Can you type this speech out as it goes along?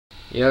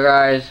Yo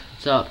guys,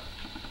 what's up?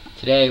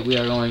 Today we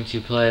are going to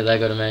play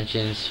LEGO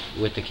Dimensions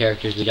with the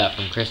characters we got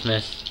from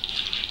Christmas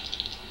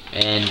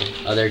and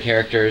other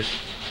characters.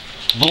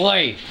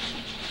 Boy!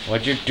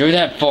 What'd you do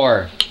that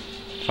for?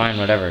 Fine,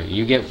 whatever.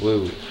 You get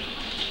woo.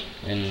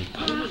 And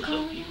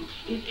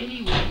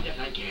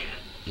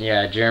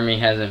yeah, Jeremy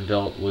hasn't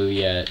built woo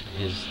yet,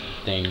 his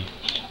thing.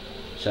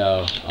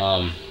 So,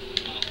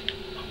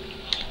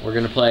 we're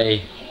gonna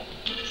play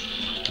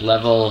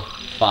level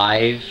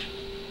 5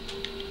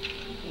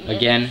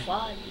 again.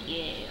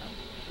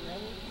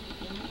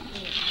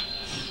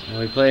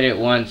 We played it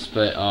once,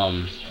 but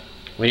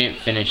we didn't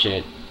finish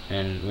it,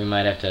 and we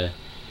might have to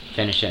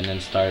finish it and then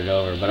start it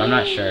over. But I'm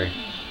not sure,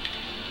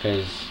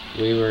 because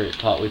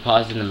we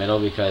paused in the middle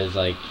because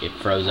like it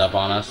froze up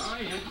on us.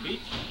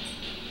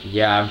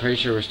 Yeah, I'm pretty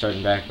sure we're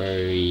starting back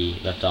where we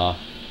left off.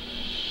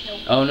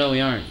 Oh no, we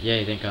aren't.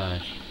 Yay, thank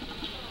God.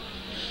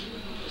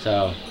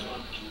 So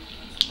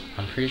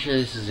I'm pretty sure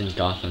this is in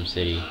Gotham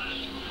City.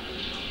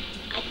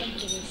 I think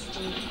it is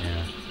too.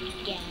 Yeah.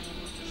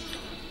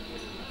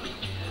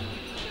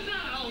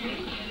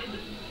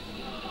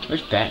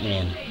 Where's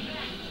Batman?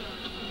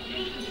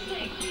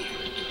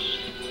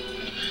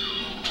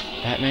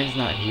 Batman's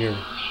not here.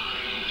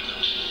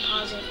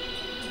 Pause it.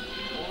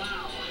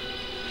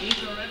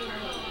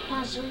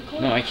 Pause the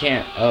recording. No, I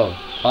can't. Oh,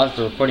 pause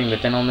the recording,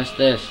 but then I'll miss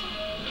this.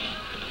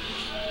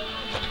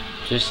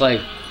 Just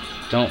like,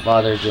 don't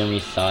bother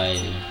Jeremy's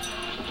side.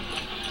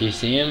 Do you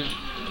see him?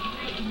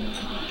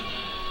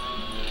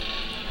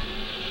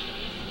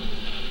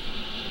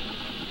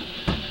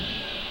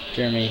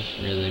 Jeremy,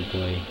 really,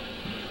 boy.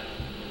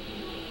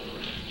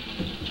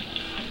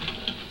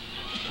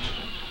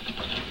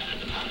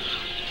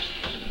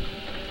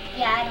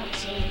 Yeah, I don't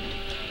see him.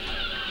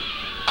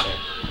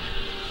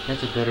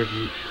 That's a better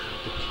view.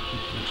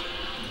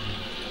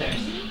 There.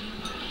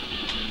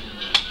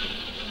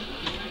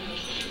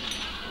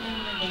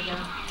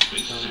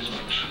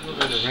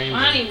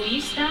 Ronnie, will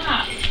you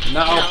stop?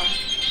 No.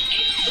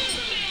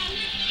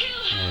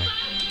 Yeah.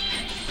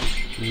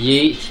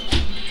 Yeet.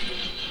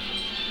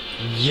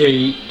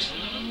 Yeet.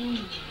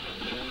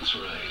 That's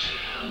right.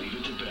 Leave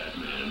it to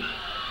Batman.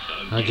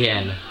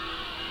 Again.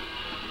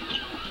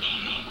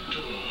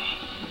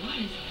 What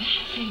is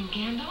that thing,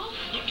 Gandalf?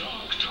 The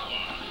Dark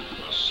Tower.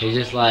 He's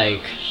just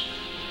like,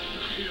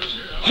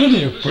 I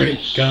need a break,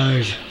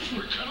 guys. We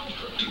cannot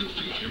hope to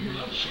defeat him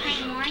without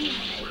Hi,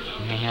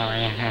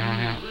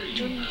 morning.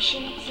 Jordan, you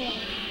shouldn't say,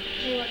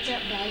 hey, what's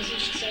up, guys? You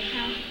should say,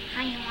 hi,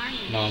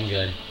 morning. No, I'm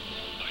good.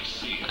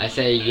 I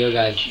say, yo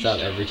guys, what's up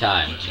every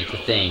time. It's a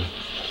thing.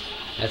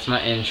 That's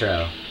my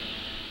intro.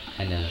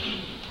 I know.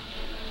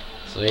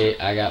 Sweet,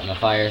 I got my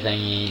fire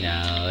thingy.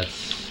 Now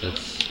let's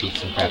beat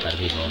some crap out of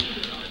people.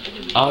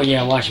 Oh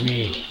yeah, watch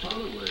me.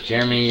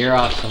 Jeremy, you're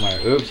off somewhere.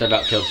 Oops, I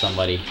about killed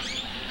somebody.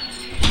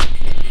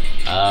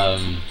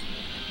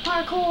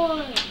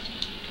 Parkour!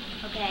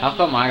 Okay. How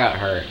come I got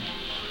hurt?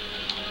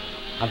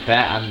 I'm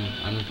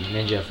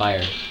Ninja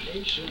Fire.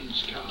 Nation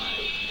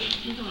Sky.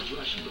 Do not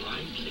rush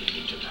blindly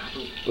into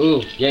battle.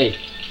 Ooh, yay.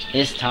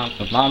 It's time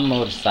for my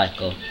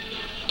motorcycle.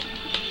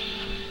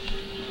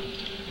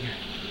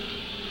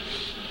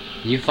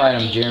 You fight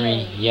him,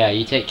 Jeremy. Yeah,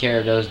 you take care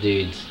of those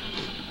dudes.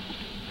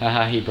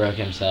 Haha, he broke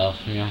himself.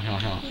 He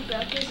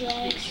broke his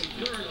legs.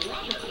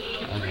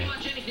 Okay.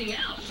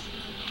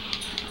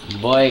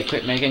 Boy,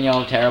 quit making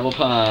your terrible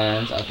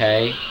puns,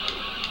 okay?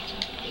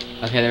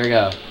 Okay, there we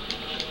go.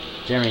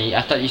 Jeremy,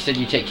 I thought you said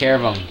you take care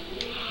of them.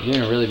 You're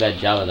doing a really bad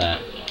job of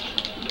that.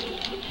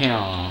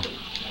 Yeah.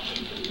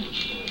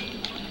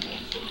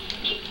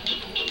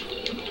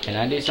 Can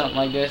I do something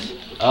like this?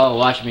 Oh,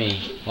 watch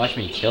me. Watch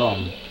me kill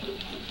him.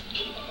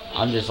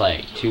 I'm just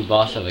like too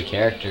boss of a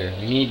character.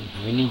 We need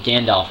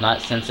Gandalf,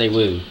 not Sensei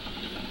Wu.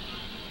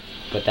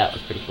 But that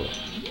was pretty cool.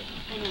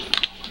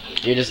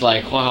 You're just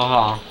like,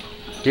 wow,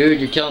 dude,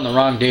 you're killing the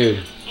wrong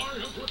dude.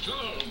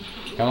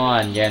 Come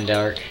on,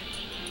 Gandalf.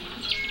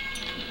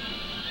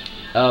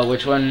 Oh,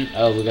 which one?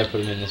 Oh, we gotta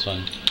put him in this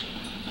one.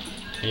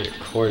 Your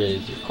cord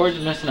is. Your cord's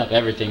messing up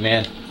everything,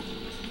 man.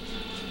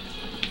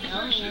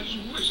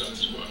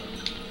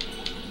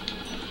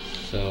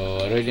 So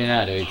what do we do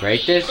now? Do we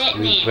break this?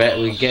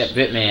 We get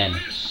Bitman.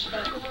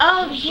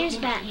 Oh, here's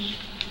Batman.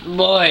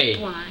 Boy.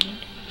 Blind.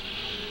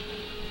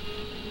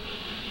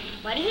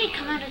 Why do they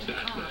come out of the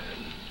car?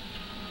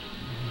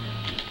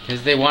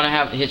 Because they want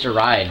to hitch a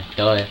ride.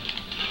 Duh.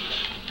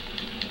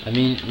 I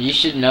mean, you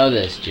should know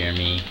this,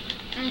 Jeremy.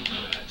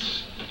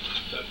 That's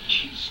the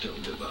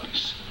Keystone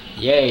device.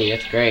 Yay,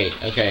 that's great.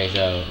 Okay,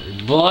 so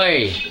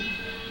boy.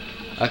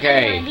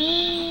 Okay.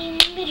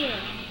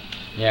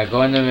 Yeah,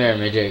 go in the mirror,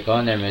 midget. Go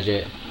in there,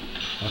 midget.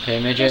 Okay,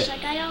 midget. Just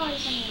like I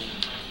always am.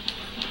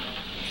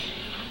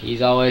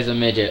 He's always a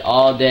midget.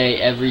 All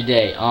day, every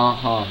day.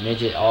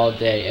 Midget all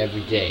day,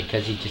 every day.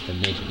 Because he's just a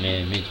midget,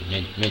 man.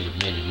 Midget.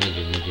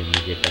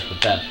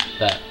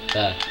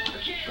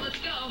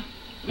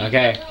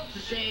 Okay.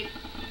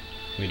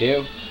 We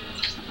do?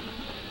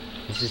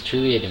 This is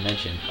truly a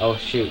dimension. Oh,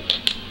 shoot.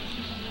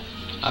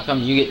 How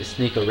come you get to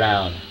sneak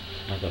around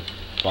like a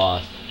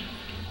boss?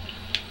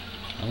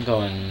 I'm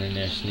going in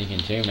there sneaking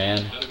too,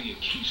 man. How to be a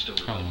keystone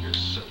Oh, hunter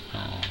so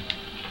oh.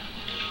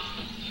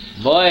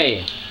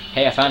 Boy!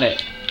 Hey, I found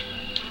it.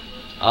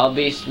 I'll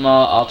be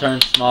small, I'll turn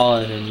small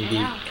and then you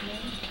be...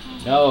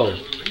 No!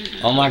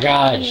 Oh my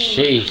god,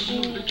 sheesh.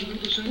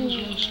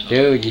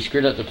 Dude, you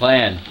screwed up the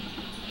plan.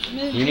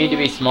 You need to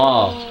be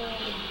small.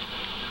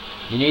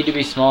 You need to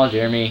be small,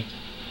 Jeremy.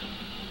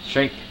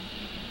 Shrink.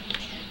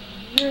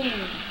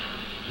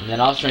 And then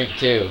I'll shrink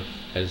too,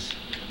 cause...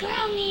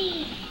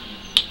 Brownie.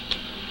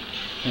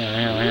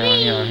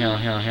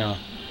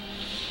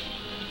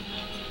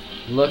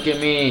 Look at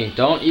me.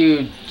 Don't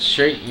you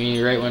shrink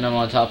me right when I'm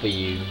on top of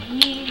you.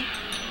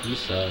 You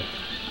suck.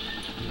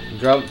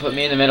 Put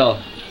me in the middle.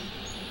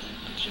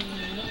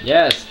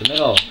 Yes, the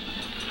middle.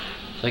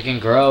 So I can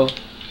grow. I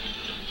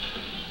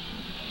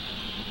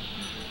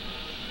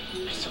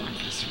still want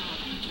to be small.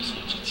 Just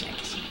want you to at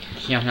the same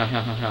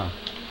time.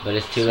 But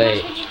it's too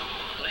late. Well,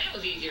 that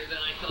was easier than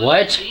I thought.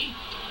 What? See?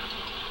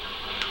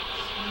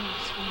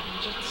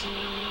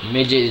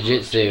 Midget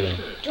Jitsu.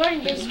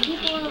 Jordan, there's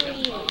people over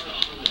here.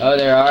 Oh,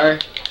 there are?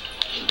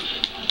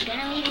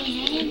 Gonna leave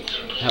me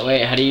hanging?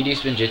 Wait, how do you do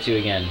spin jitsu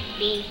again?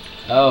 B.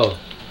 Oh.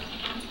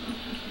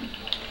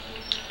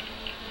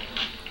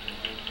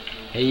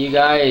 Hey, you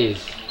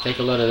guys. Take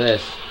a load of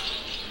this.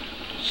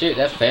 Shoot,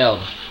 that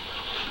failed.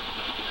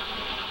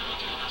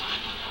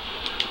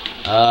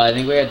 I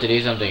think we have to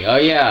do something. Oh,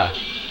 yeah.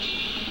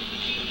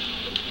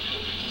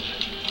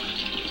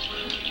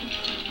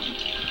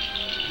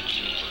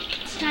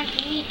 It's time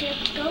for me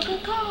to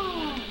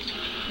go.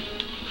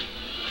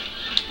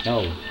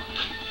 No.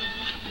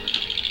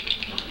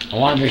 I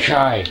want to be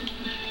shy.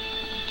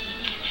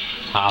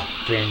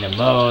 Hop in the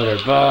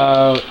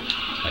motorboat.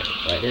 Wait,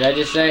 what did I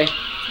just say?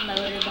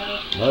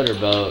 Motorboat.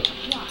 Motorboat.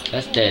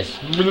 That's this.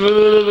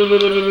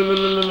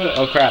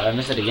 Oh crap, I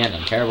missed it again.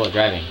 I'm terrible at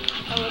driving.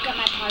 Oh, look at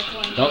my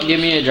parkour. Don't give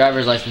me a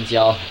driver's license,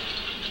 y'all.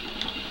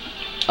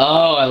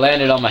 Oh, I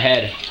landed on my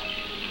head.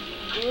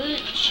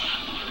 Glitch.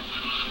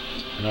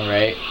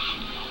 Alright.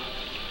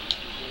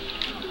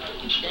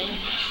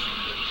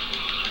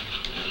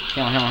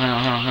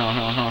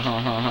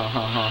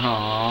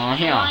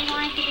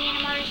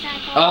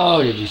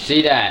 Oh, did you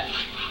see that?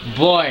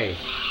 Boy!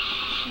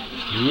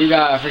 You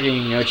got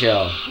freaking no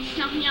chill.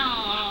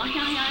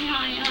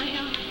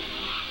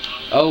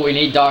 Oh, we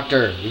need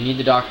doctor. We need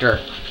the doctor.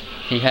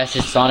 He has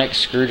his sonic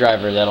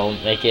screwdriver that'll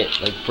make it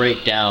like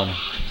break down.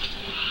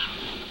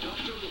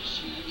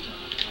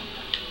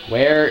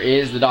 Where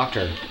is the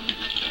doctor?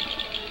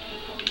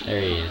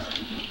 There he is.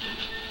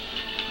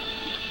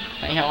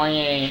 Hey, how are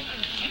you?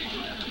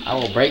 I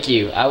will break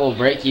you. I will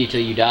break you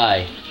till you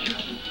die.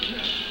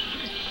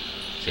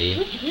 See?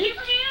 Abraham,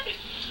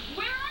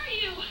 where are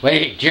you?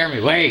 Wait,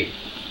 Jeremy, wait!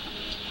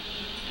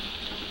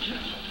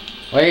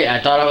 Wait,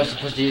 I thought I was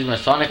supposed to use my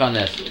Sonic on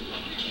this.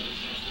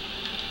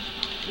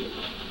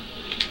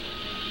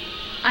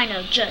 I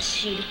know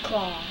just who to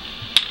call.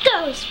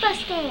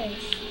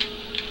 Ghostbusters!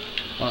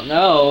 Well,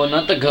 no,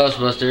 not the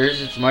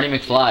Ghostbusters. It's Marty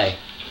McFly.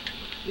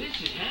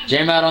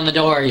 Jam out on the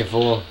door, you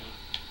fool.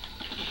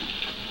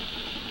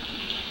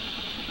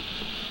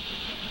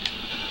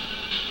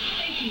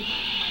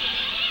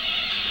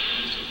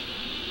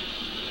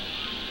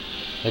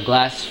 The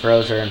glass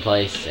froze her in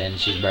place and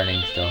she's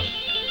burning still.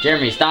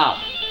 Jeremy, stop!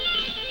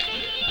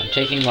 I'm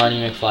taking Marty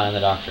McFly and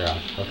the doctor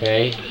off,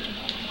 okay?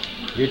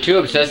 You're too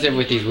obsessive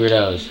with these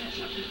weirdos.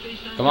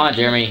 Come on,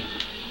 Jeremy.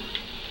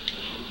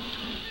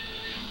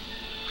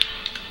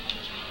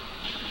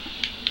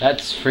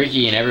 That's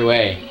freaky in every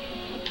way.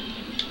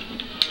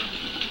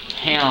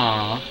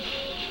 Hey-aw.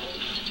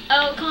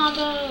 Oh,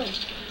 combo!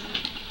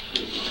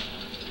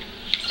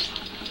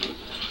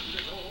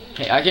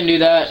 Hey, I can do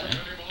that.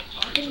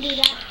 I can do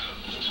that.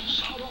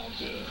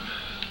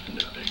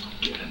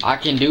 I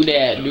can do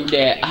that,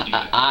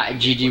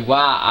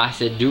 I-G-G-Y. I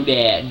said do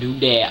that,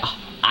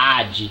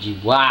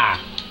 I-G-G-Y.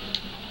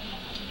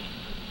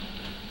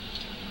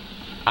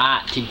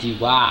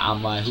 I-T-T-Y.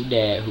 I'm like, who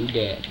that,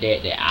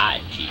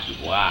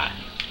 I-G-G-Y.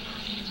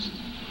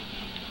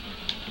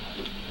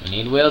 We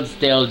need wheels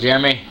still,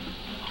 Jeremy.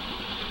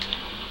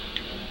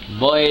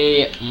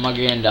 Boy, my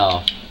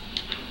Gandalf.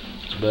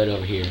 Put your butt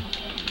over here.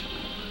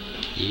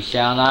 You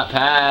shall not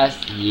pass.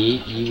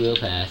 Yeet, you will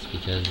pass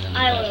because I'm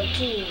I will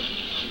too.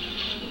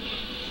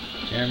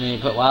 Jeremy,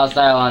 put Wild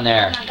Style on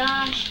there. Oh my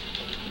gosh.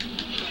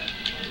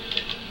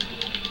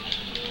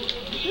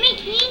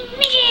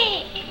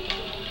 Midget!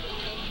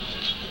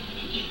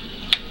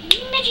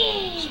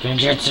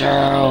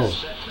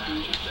 Spinjitzu!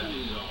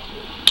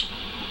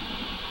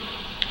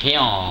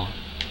 Peon.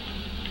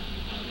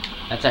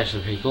 That's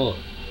actually pretty cool.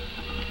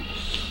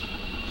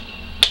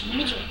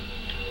 Midget.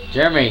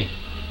 Jeremy,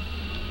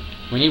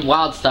 we need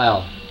Wild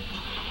Style.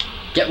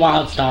 Get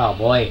Wild Style,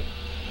 boy.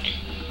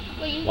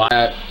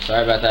 Why?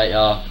 Sorry about that,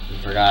 y'all. We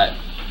forgot. I'm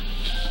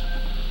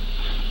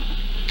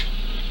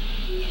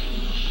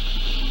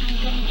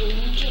gonna do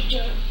midget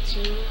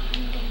jutsu.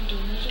 I'm gonna do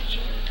midget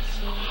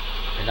jutsu.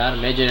 You're not a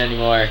midget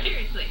anymore.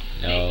 Seriously.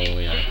 No, They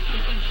we said aren't. you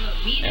can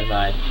put me Never down.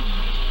 mind.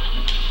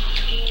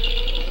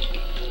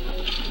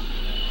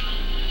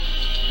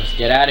 Let's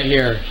get out of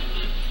here.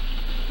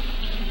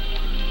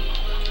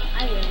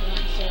 I really want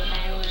to say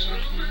bad words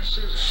right now.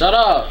 Shut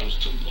up. To not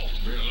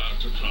be allowed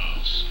to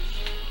pass.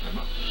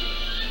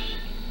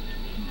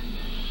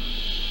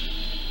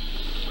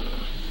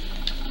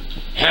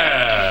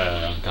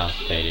 I'm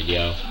constipated,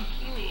 yo.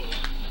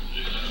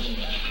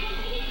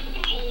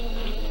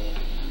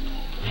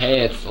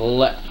 Hey, it's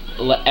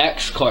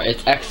X-Corp.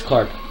 It's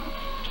X-Corp.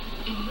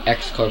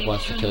 X-Corp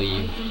wants to kill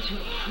you.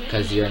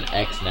 Because you're an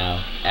X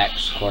now.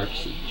 X-Corp.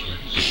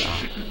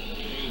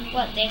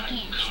 What, they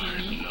can't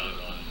see me?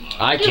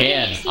 I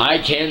can. I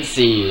can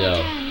see you,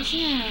 though.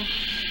 Yeah.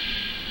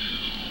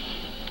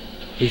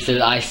 He said,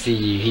 I see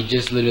you. He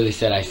just literally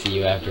said, I see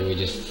you after we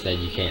just said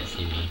you can't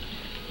see me.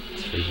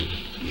 It's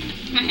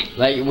freaky.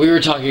 Like, we were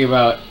talking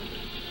about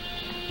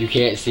you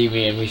can't see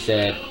me, and we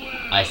said,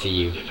 I see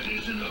you.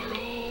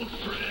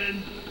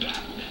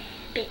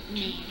 Bit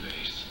me.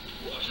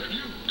 What have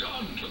you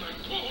done to that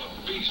poor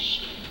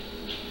beast?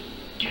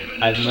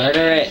 I'd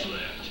murder it.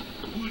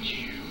 Would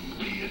you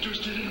be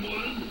interested in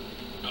one?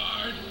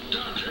 I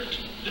doubt it.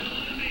 Then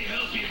let me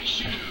help you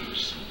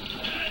choose.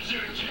 Heads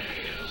or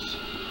tails?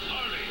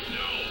 Hurry,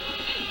 no.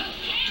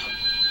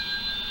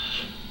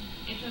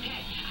 It's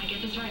okay. I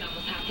get this right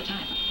almost half the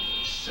time.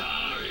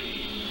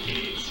 Sorry,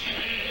 it's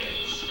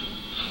heads.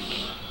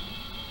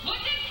 What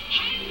does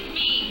head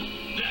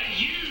mean? That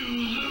you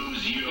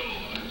lose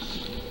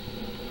yours.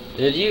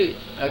 Did you?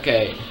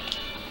 Okay.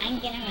 I'm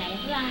gonna write a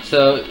blast.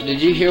 So,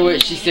 did you hear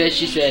what she said?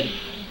 She said,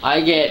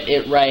 I get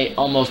it right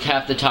almost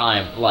half the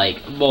time.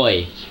 Like,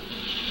 boy,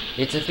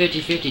 it's a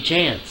 50-50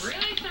 chance. Really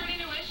starting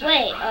to wish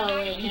Wait, oh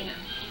wait, no.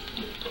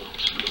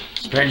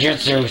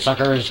 Sprinjitsu,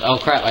 suckers. Oh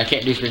crap, I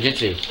can't do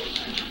Sprinjitsu.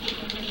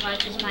 Why,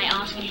 because my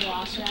awesome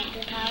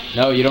Velociraptor power?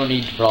 No, you don't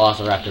need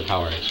Velociraptor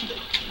power.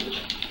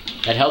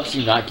 That helps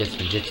you not get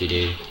Sprinjitsu,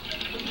 dude.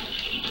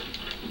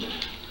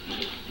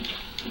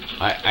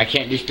 I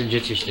can't do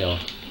Sprinjitsu still.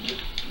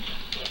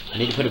 I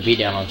need to put a beat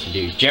down on some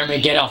dude. Jeremy,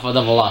 get off of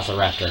the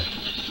Velociraptor.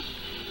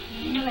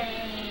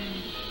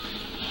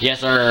 Yes,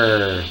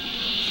 sir.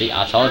 See,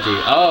 I told you.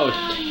 Oh,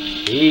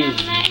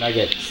 jeez,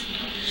 nuggets.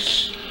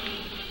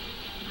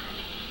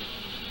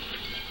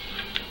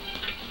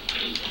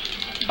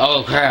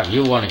 Oh crap,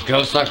 you want to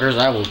go, suckers?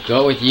 I will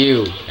go with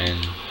you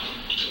and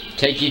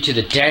take you to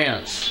the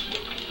dance.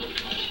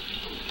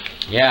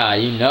 Yeah,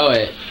 you know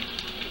it.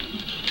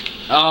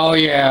 Oh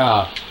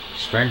yeah.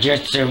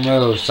 Sprinjitsu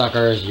move,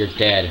 suckers. You're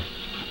dead.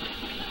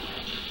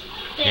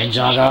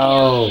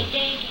 Ninjago.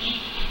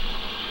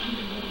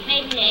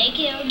 Maybe they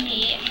killed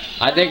me.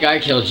 I think I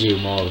killed you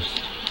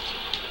most.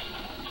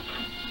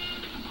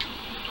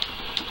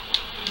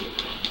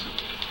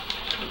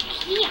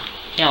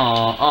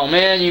 Yeah. Oh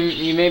man,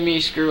 you made me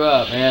screw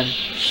up, man.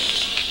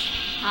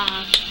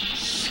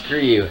 Screw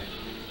you.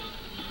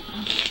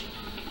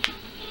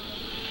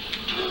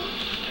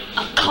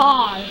 A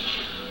car.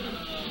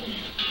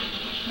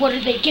 What are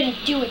they gonna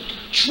do with the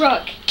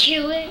truck?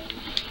 Kill it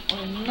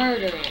or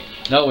murder it?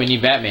 No, we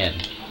need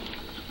Batman.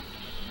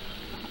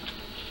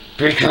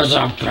 Because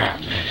I'm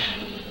Batman.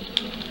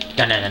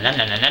 I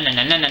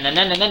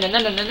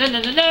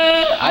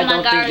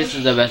don't think this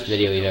is the best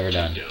video we've ever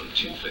done.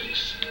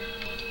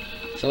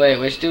 So wait,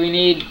 which do we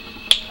need?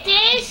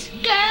 This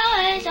girl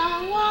is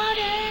on water.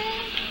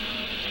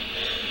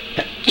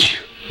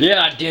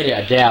 Yeah, I did it.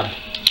 I dabbed.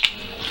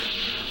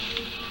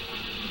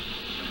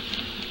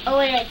 Oh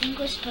wait, I think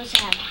we're supposed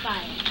to have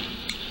fire.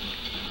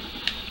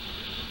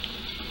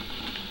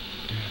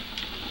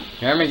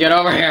 Jeremy, get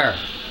over here.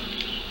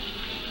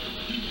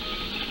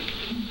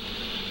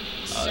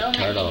 So meant to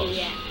do turtles.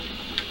 that.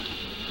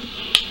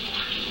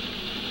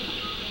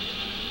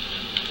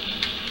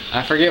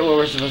 I forget what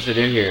we're supposed to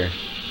do here.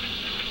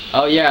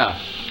 Oh yeah.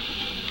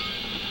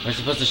 We're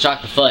supposed to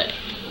shock the foot.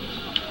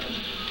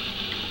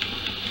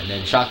 And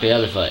then shock the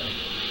other foot.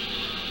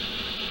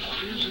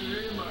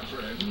 Easy, my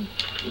friend.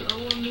 No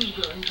one is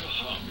going to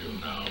harm you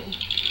now.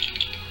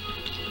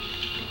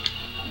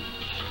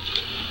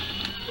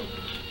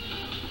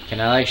 Can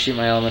I like shoot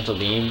my elemental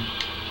beam?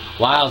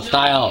 Wild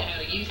style. How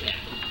to use that.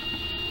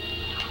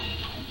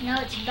 No,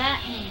 it's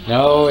Batman.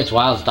 No, it's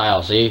wild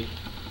style, see?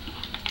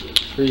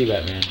 Screw you,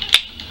 Batman.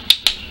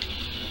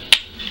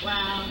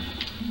 Wow.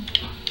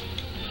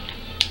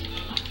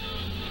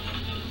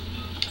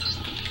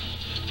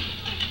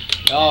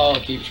 Oh,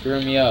 keep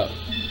screwing me up.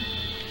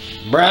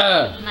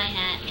 Bruh! My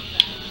hat.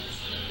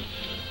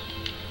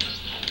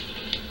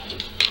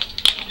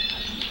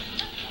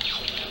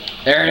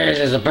 There it is,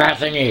 it's a bat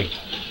thingy.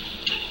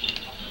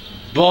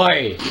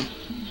 Boy!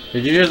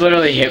 Did you just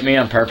literally hit me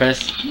on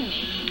purpose?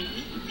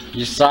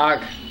 You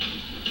suck.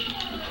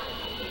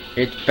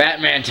 It's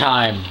Batman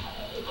time.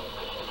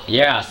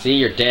 Yeah, see,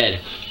 you're dead.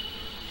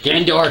 Get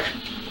in, dork.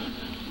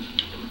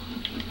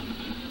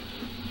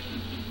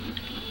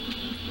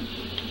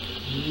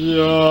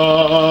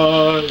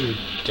 Yeah, you're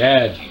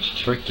dead.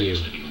 Frick you.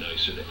 To be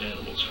nicer to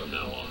animals from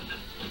now on.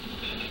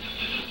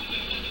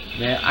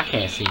 Man, I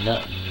can't see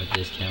nothing with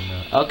this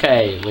camera.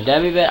 Okay, would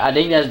that be better? I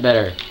think that's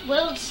better.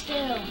 Will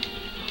still.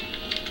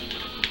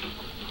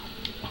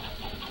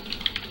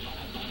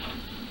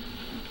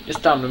 It's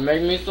time to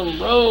make me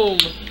some room.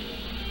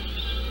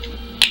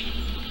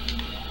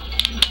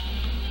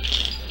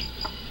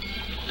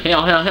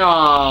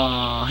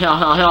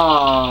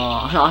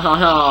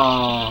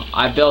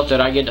 I built it.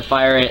 I get to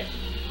fire it.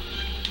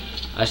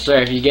 I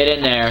swear, if you get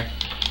in there,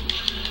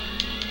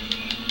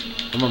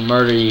 I'm gonna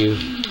murder you.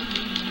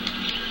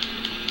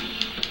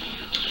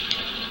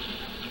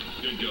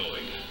 Good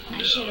going.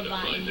 I should have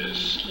bought you a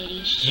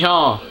kitty.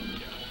 Yeah.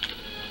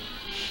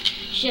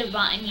 Should have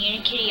bought me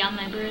a kitty on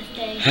my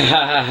birthday.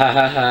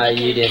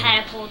 You did.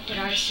 Catapulted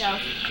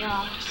ourselves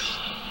across.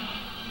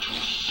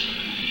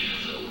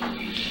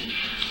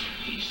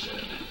 He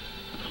said.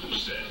 Who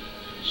said?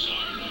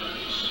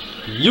 Silence.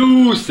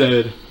 You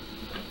said.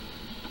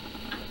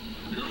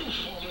 You've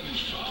fallen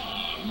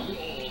far,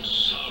 Lord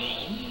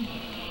Sauron.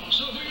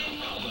 Serving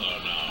another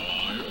now,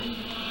 are you?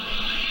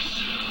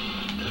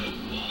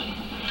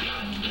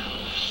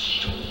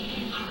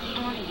 I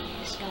want to be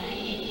this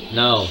guy.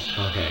 No.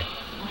 Okay. I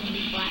want to be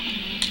Black.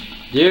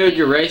 Dude,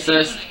 you're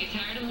racist. I get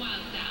tired of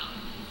Wild Style.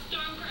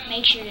 Stormcrow.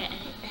 Make sure to edit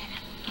that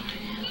part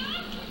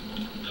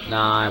out.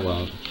 Nah, I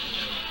won't.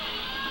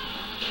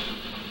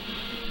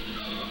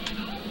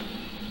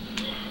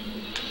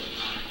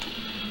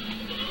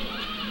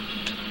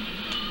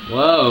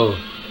 Whoa.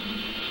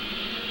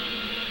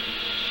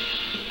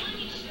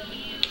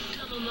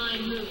 Some of my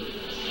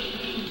moves.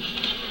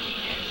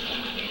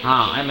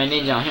 Ha, I'm a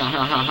ninja. Ha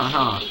ha ha ha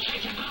ha.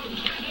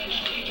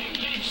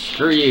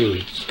 Screw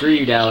you. Screw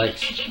you,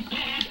 Daleks. You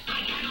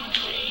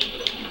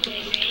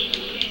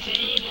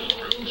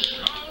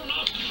shall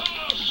not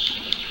pass.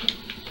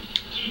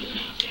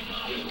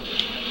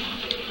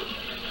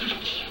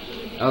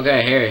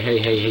 Okay, here,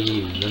 hey,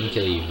 you. Let me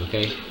kill you,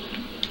 okay?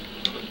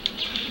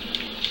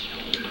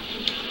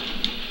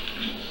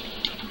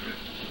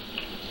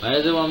 Why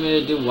does it want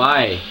me to do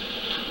why?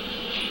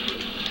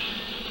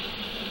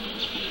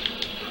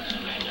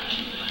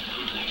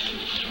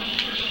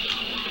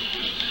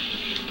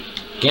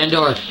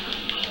 Gandorf!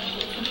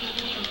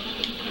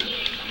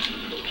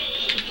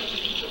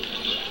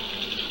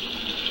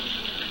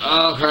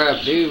 Oh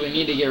crap, dude, we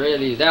need to get rid of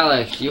these.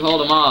 Alex, you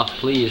hold them off,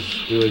 please.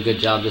 Do a good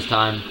job this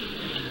time.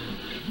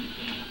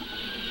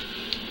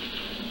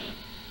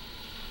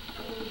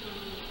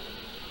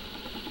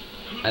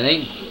 I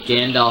think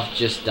Gandalf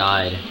just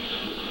died.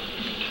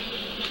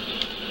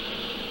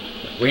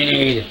 We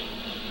need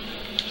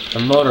the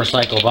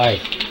motorcycle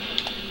bike.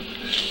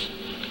 This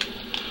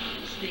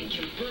thing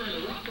can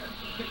burn rubber,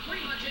 but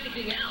pretty much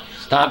anything else.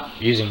 Stop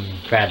using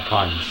bad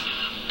puns.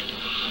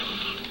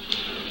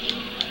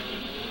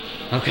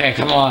 Okay,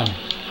 come on.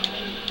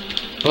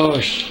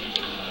 Push.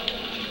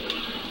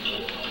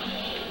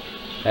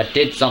 That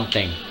did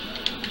something.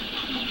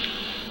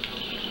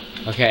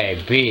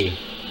 Okay, B.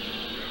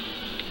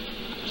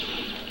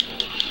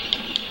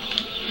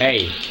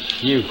 Hey,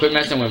 you, quit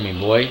messing with me,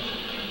 boy.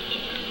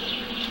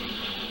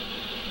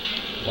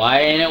 Why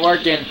ain't it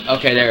working?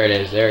 Okay, there it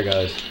is. There it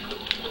goes.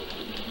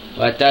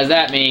 What does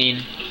that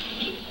mean?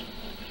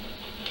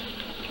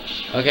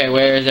 Okay,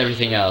 where is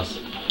everything else?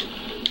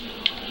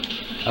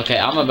 Okay,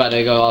 I'm about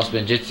to go all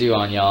spinjitzu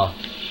on y'all.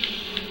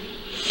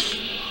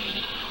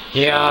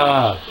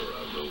 Yeah.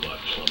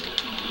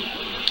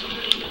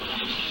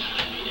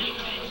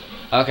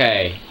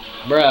 Okay.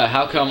 Bruh,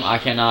 how come I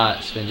cannot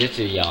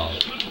spinjitzu y'all?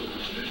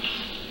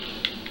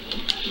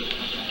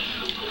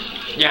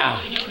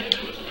 Yeah.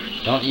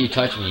 Don't you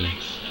touch me.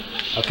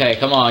 Okay,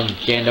 come on,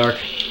 Gandorf.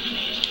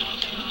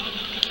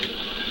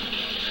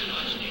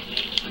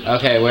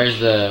 Okay,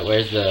 where's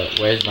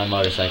my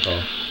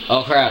motorcycle?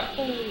 Oh crap.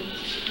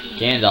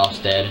 Gandalf's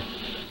dead.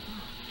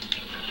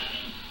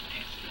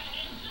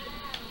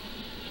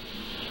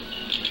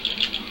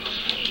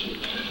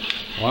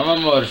 Where's my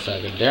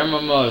motorcycle? There's my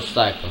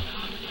motorcycle.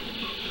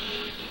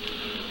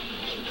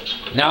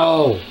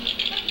 No!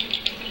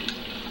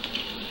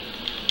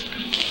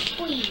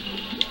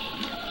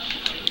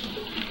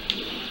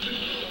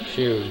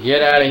 Shoot,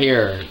 get out of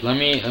here. Let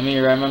me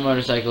ride my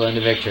motorcycle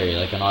into victory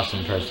like an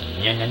awesome person.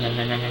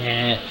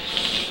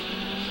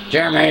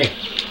 Jeremy!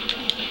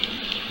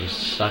 You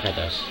suck at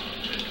this.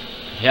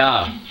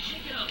 Yeah.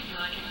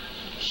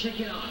 Shake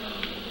it off.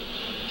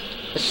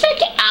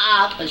 Shake it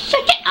off!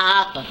 Shake it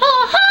off!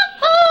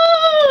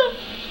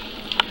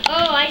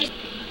 Oh, I just...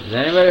 Does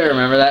anybody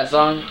remember that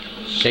song?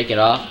 Shake it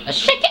off.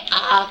 Shake it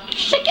off!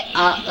 Shake it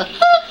off!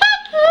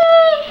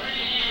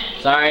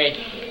 Sorry.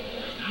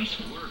 Nice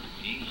work,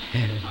 Pete.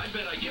 I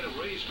bet I get a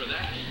raise for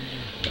that.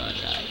 God,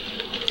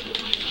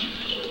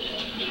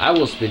 I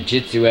will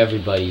spinjitzu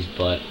everybody's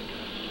butt.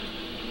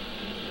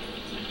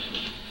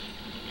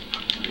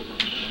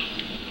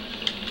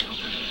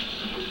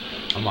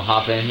 I'm gonna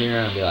hop in here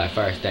and be like,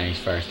 first things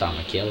first, I'm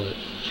gonna kill it.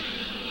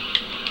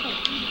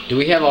 Do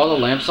we have all the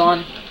lamps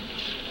on?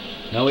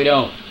 No, we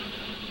don't.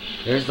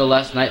 There's the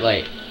last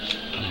nightlight.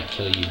 I'm gonna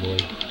kill you, boy.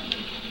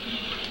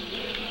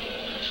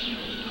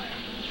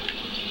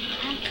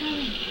 I'm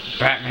coming.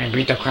 Batman,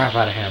 beat the crap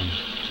out of him.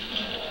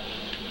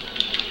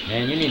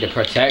 Man, you need to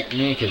protect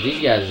me, because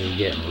these guys are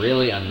getting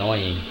really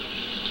annoying.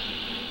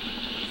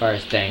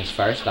 First things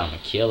first, I'm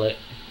gonna kill it.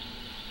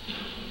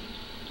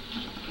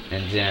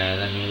 And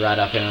then we ride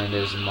up in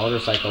this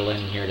motorcycle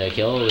in here to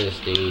kill this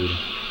dude.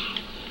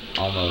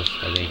 Almost,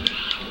 I think.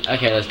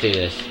 Okay, let's do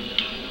this.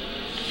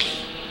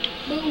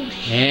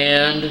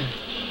 And...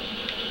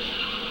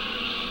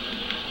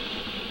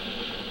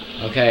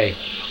 okay,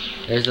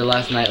 there's the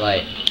last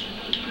nightlight.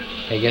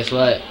 Hey, guess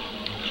what?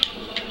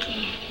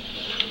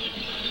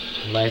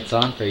 Lights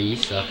on for you,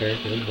 sucker.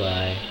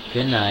 Goodbye.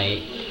 Good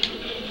night.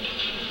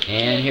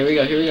 And here we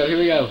go, here we go, here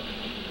we go.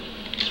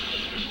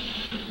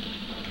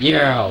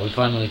 Yeah, we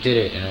finally did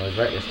it, and it was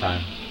right this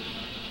time.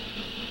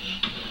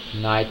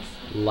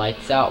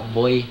 Lights out,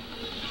 boy.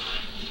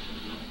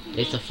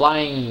 It's a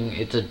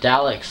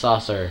Dalek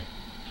saucer.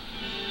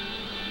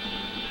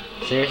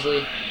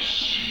 Seriously?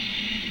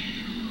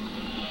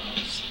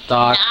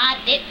 Stalker.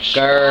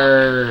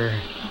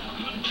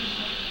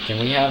 Can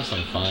we have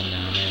some fun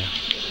down there?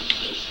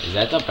 Is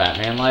that the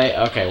Batman light?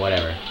 Okay,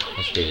 whatever.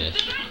 Let's do this.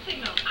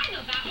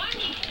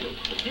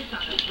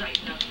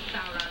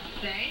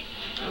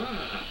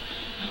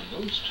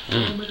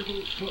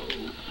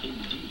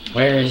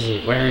 Where is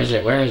it? Where is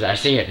it? Where is it? I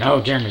see it. No,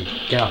 Jeremy,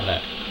 get off of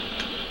that.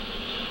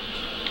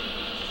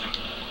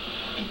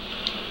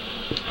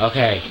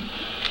 Okay,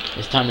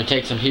 it's time to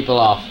take some people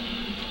off.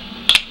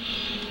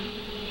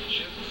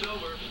 Shift's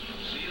over.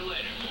 See you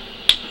later.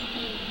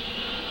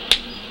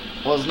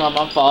 Well, it's not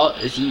my fault.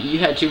 It's you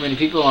had too many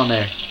people on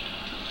there.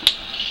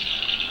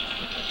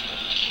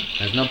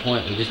 There's no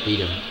point. We just beat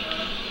him.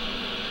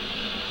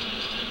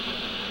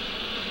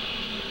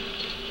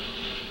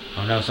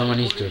 Oh no, someone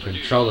needs to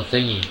control the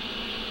thingy.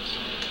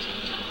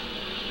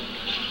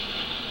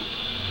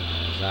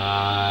 'Cause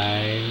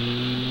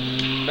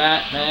I'm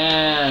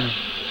Batman.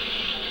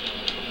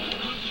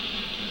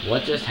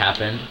 What just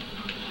happened?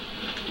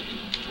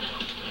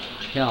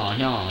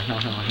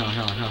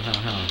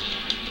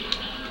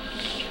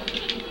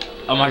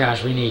 Oh my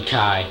gosh, we need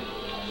Kai.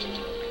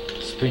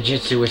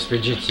 Spinjitzu with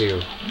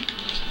Spinjitzu.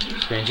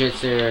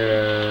 Spinjitzu,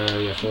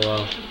 you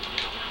fool.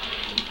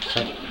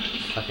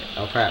 Fuck it.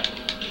 Oh crap.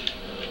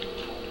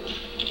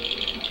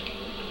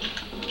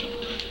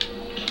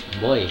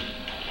 Boy.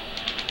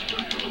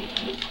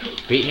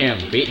 Beat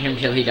him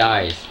till he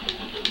dies.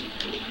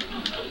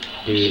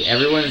 Dude,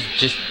 everyone's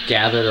just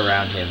gathered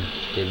around him.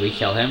 Did we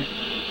kill him?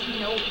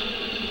 Nope.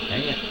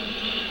 Dang it.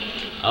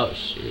 Oh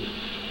shoot.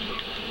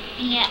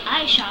 Yeah,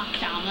 I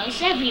shocked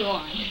almost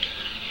everyone.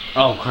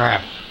 Oh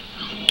crap.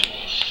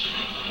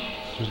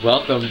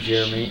 Welcome,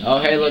 Jeremy. Oh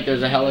hey, look,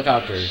 there's a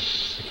helicopter.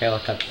 The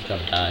helicopter's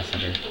gonna die,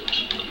 sucker.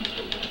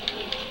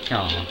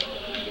 Aww.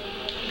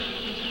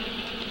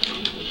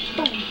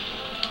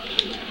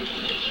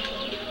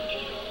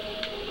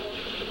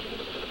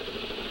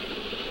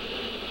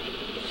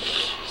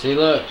 See,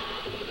 look.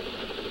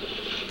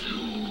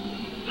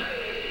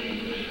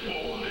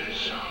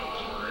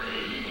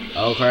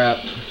 Oh crap.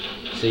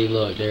 See,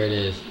 look, there it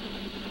is.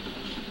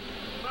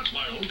 That's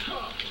my old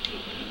car.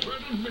 Where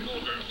in Middle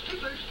Earth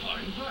did they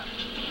find that?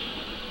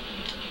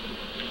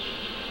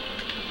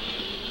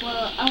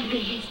 Well, I'm gonna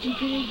be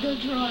stupid and go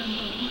drawing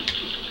room.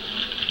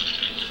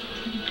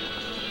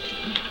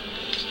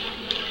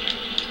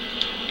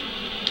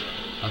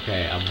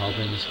 Okay, I'm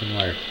hoping this can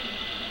work.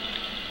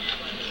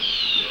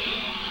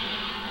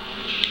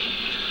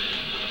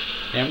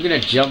 Yeah, I'm gonna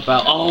jump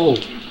out. Oh!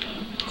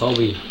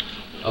 Kobe.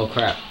 Oh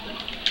crap.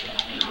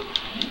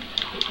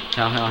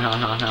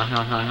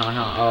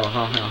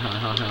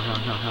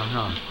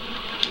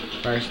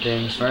 First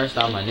things first,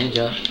 I'm a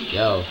ninja.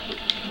 Yo.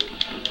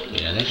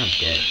 Dude, I think I'm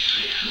dead.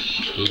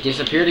 He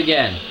disappeared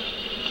again.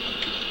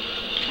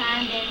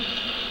 Kinda.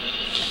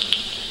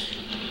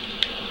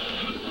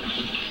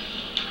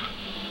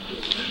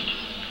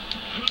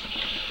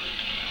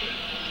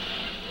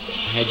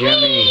 Hey,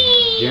 Jeremy.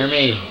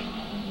 Jeremy.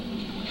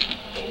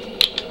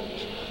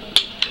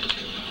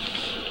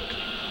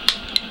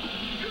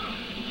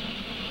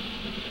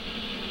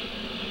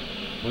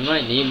 We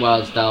might need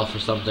Wild Style for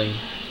something.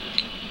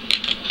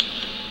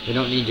 We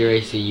don't need your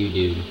ACU,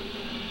 dude.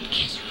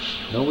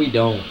 No, we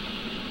don't.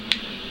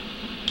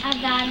 I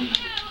got him.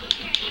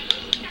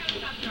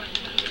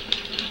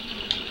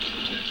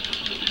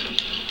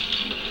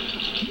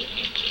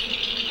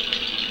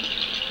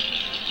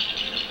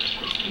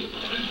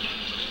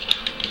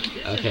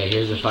 Okay,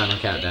 here's the final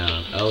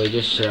countdown. Oh, we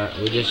just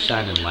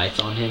shining lights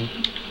on him.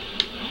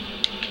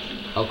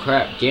 Oh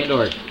crap,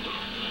 Gandork.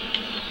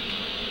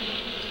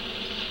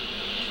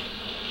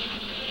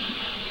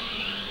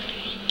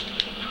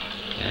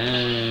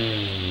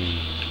 Dang,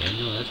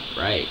 Daniel, that's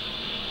bright.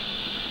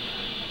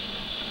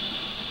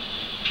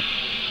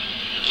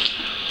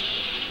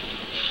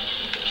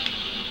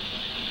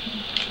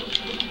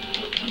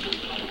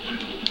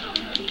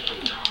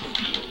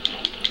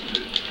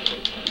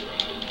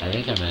 I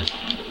think I missed.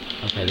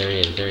 Okay, there he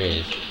is, there he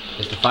is.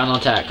 It's the final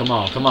attack, come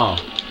on, come on.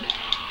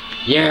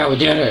 Yeah, we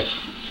did it!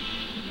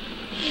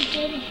 We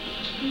did it.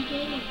 We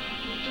did it.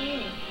 We did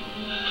it.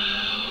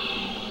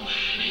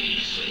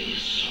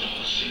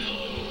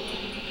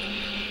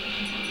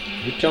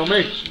 You tell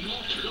me.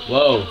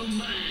 Whoa.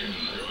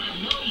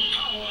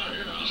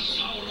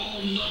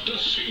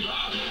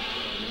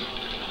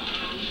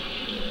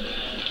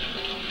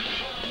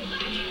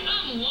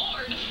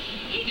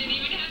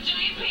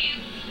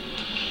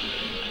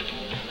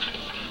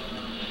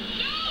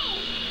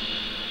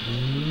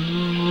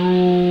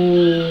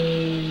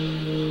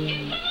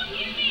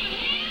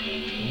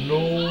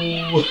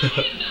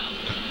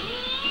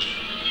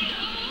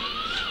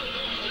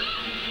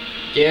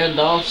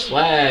 Gandalf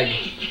swag.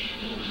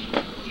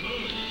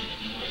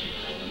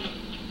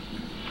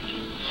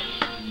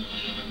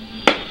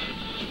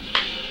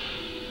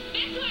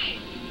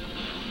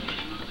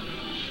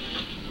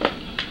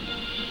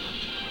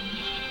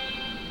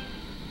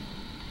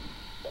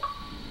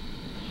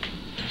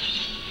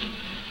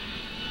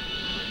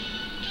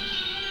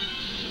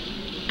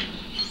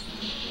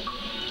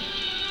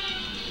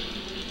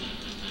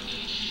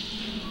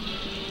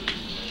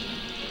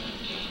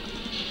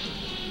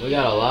 We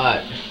got a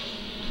lot.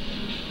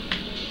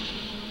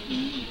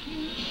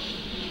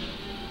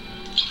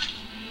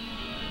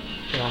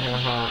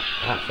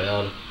 That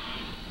failed.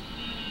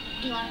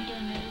 Do you want to do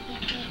a movie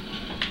picture?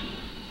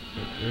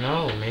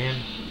 No, man.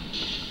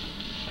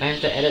 I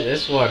have to edit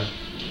this one.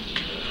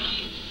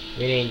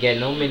 We didn't get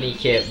no mini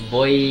kit,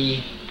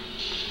 boy.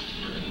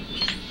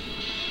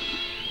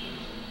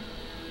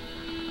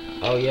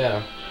 Oh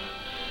yeah.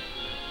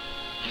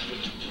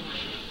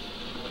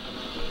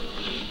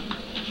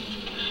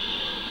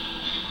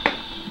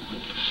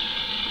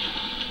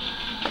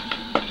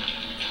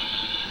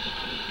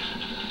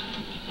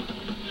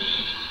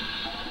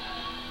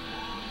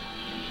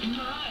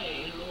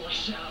 My, Lord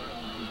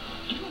Sauron,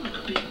 you look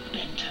a bit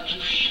bent out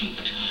of shape.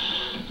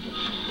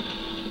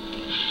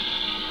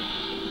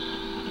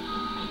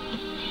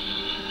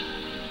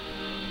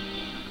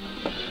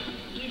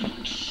 It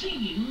would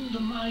seem the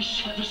mice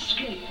have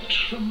escaped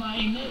from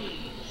my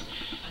maze,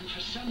 and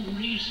for some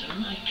reason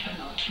I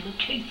cannot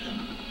locate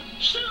them.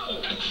 So,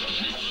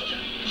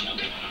 Mr.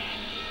 Joker,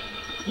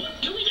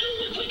 what do we do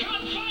if we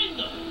can't find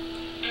them?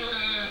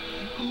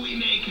 We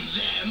make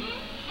them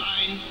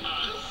find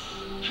us.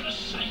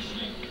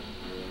 Precisely.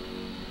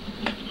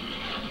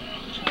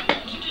 Try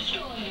not to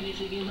destroy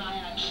anything in my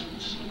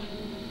absence.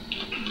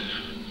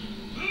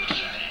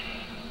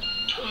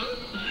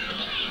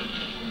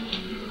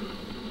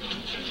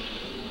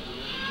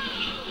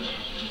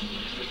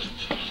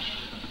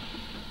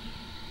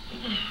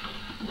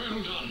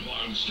 Well done,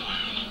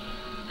 Wildstyle.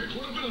 It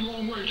would have been a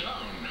long way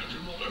down had you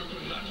not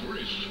opened that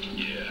rift.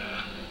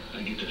 Yeah,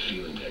 I get the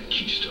feeling that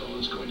keystone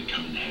is going to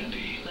come in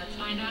handy. Let's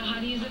find out how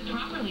to use it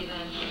properly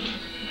then.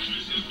 This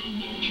is the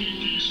Loki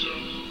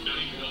keystone. That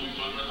ain't only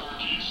by my car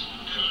keys.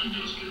 I'm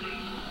just kidding.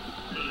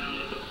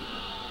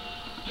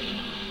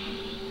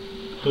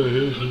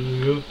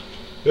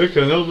 They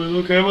can help me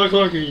look at my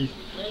clockies.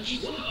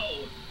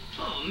 Whoa!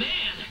 Oh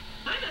man,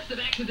 I must have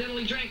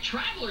accidentally drank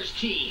Traveler's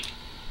Tea.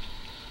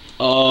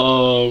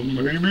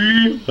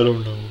 Maybe? I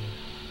don't know.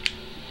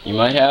 You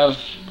might have,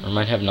 or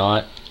might have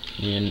not.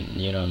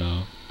 You don't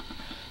know.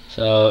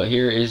 So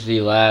here is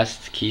the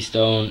last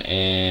keystone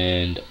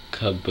and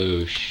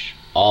Kaboosh.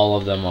 All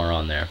of them are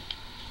on there.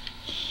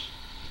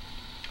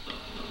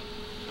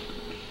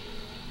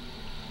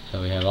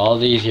 So we have all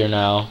these here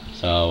now.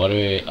 So what do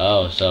we,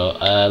 oh, so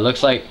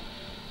looks like,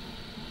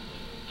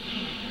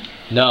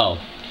 no,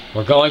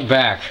 we're going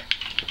back.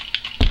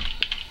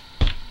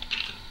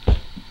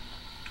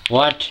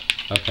 What?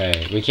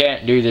 Okay, we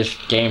can't do this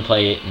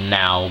gameplay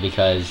now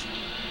because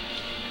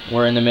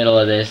we're in the middle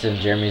of this and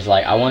Jeremy's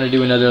like, I want to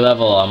do another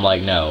level. I'm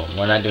like, no,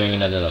 we're not doing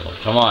another level.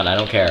 Come on, I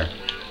don't care.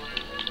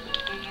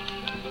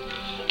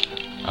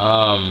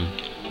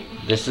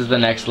 This is the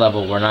next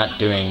level. We're not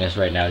doing this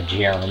right now,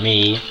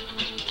 Jeremy.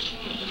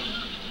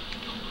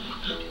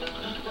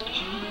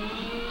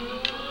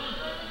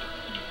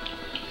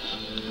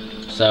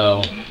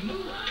 So,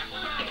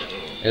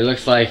 it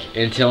looks like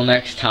until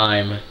next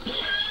time,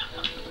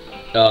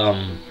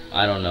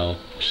 I don't know,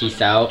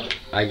 peace out,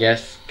 I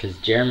guess, because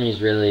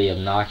Jeremy's really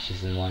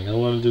obnoxious and like, I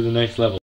want to do the next level.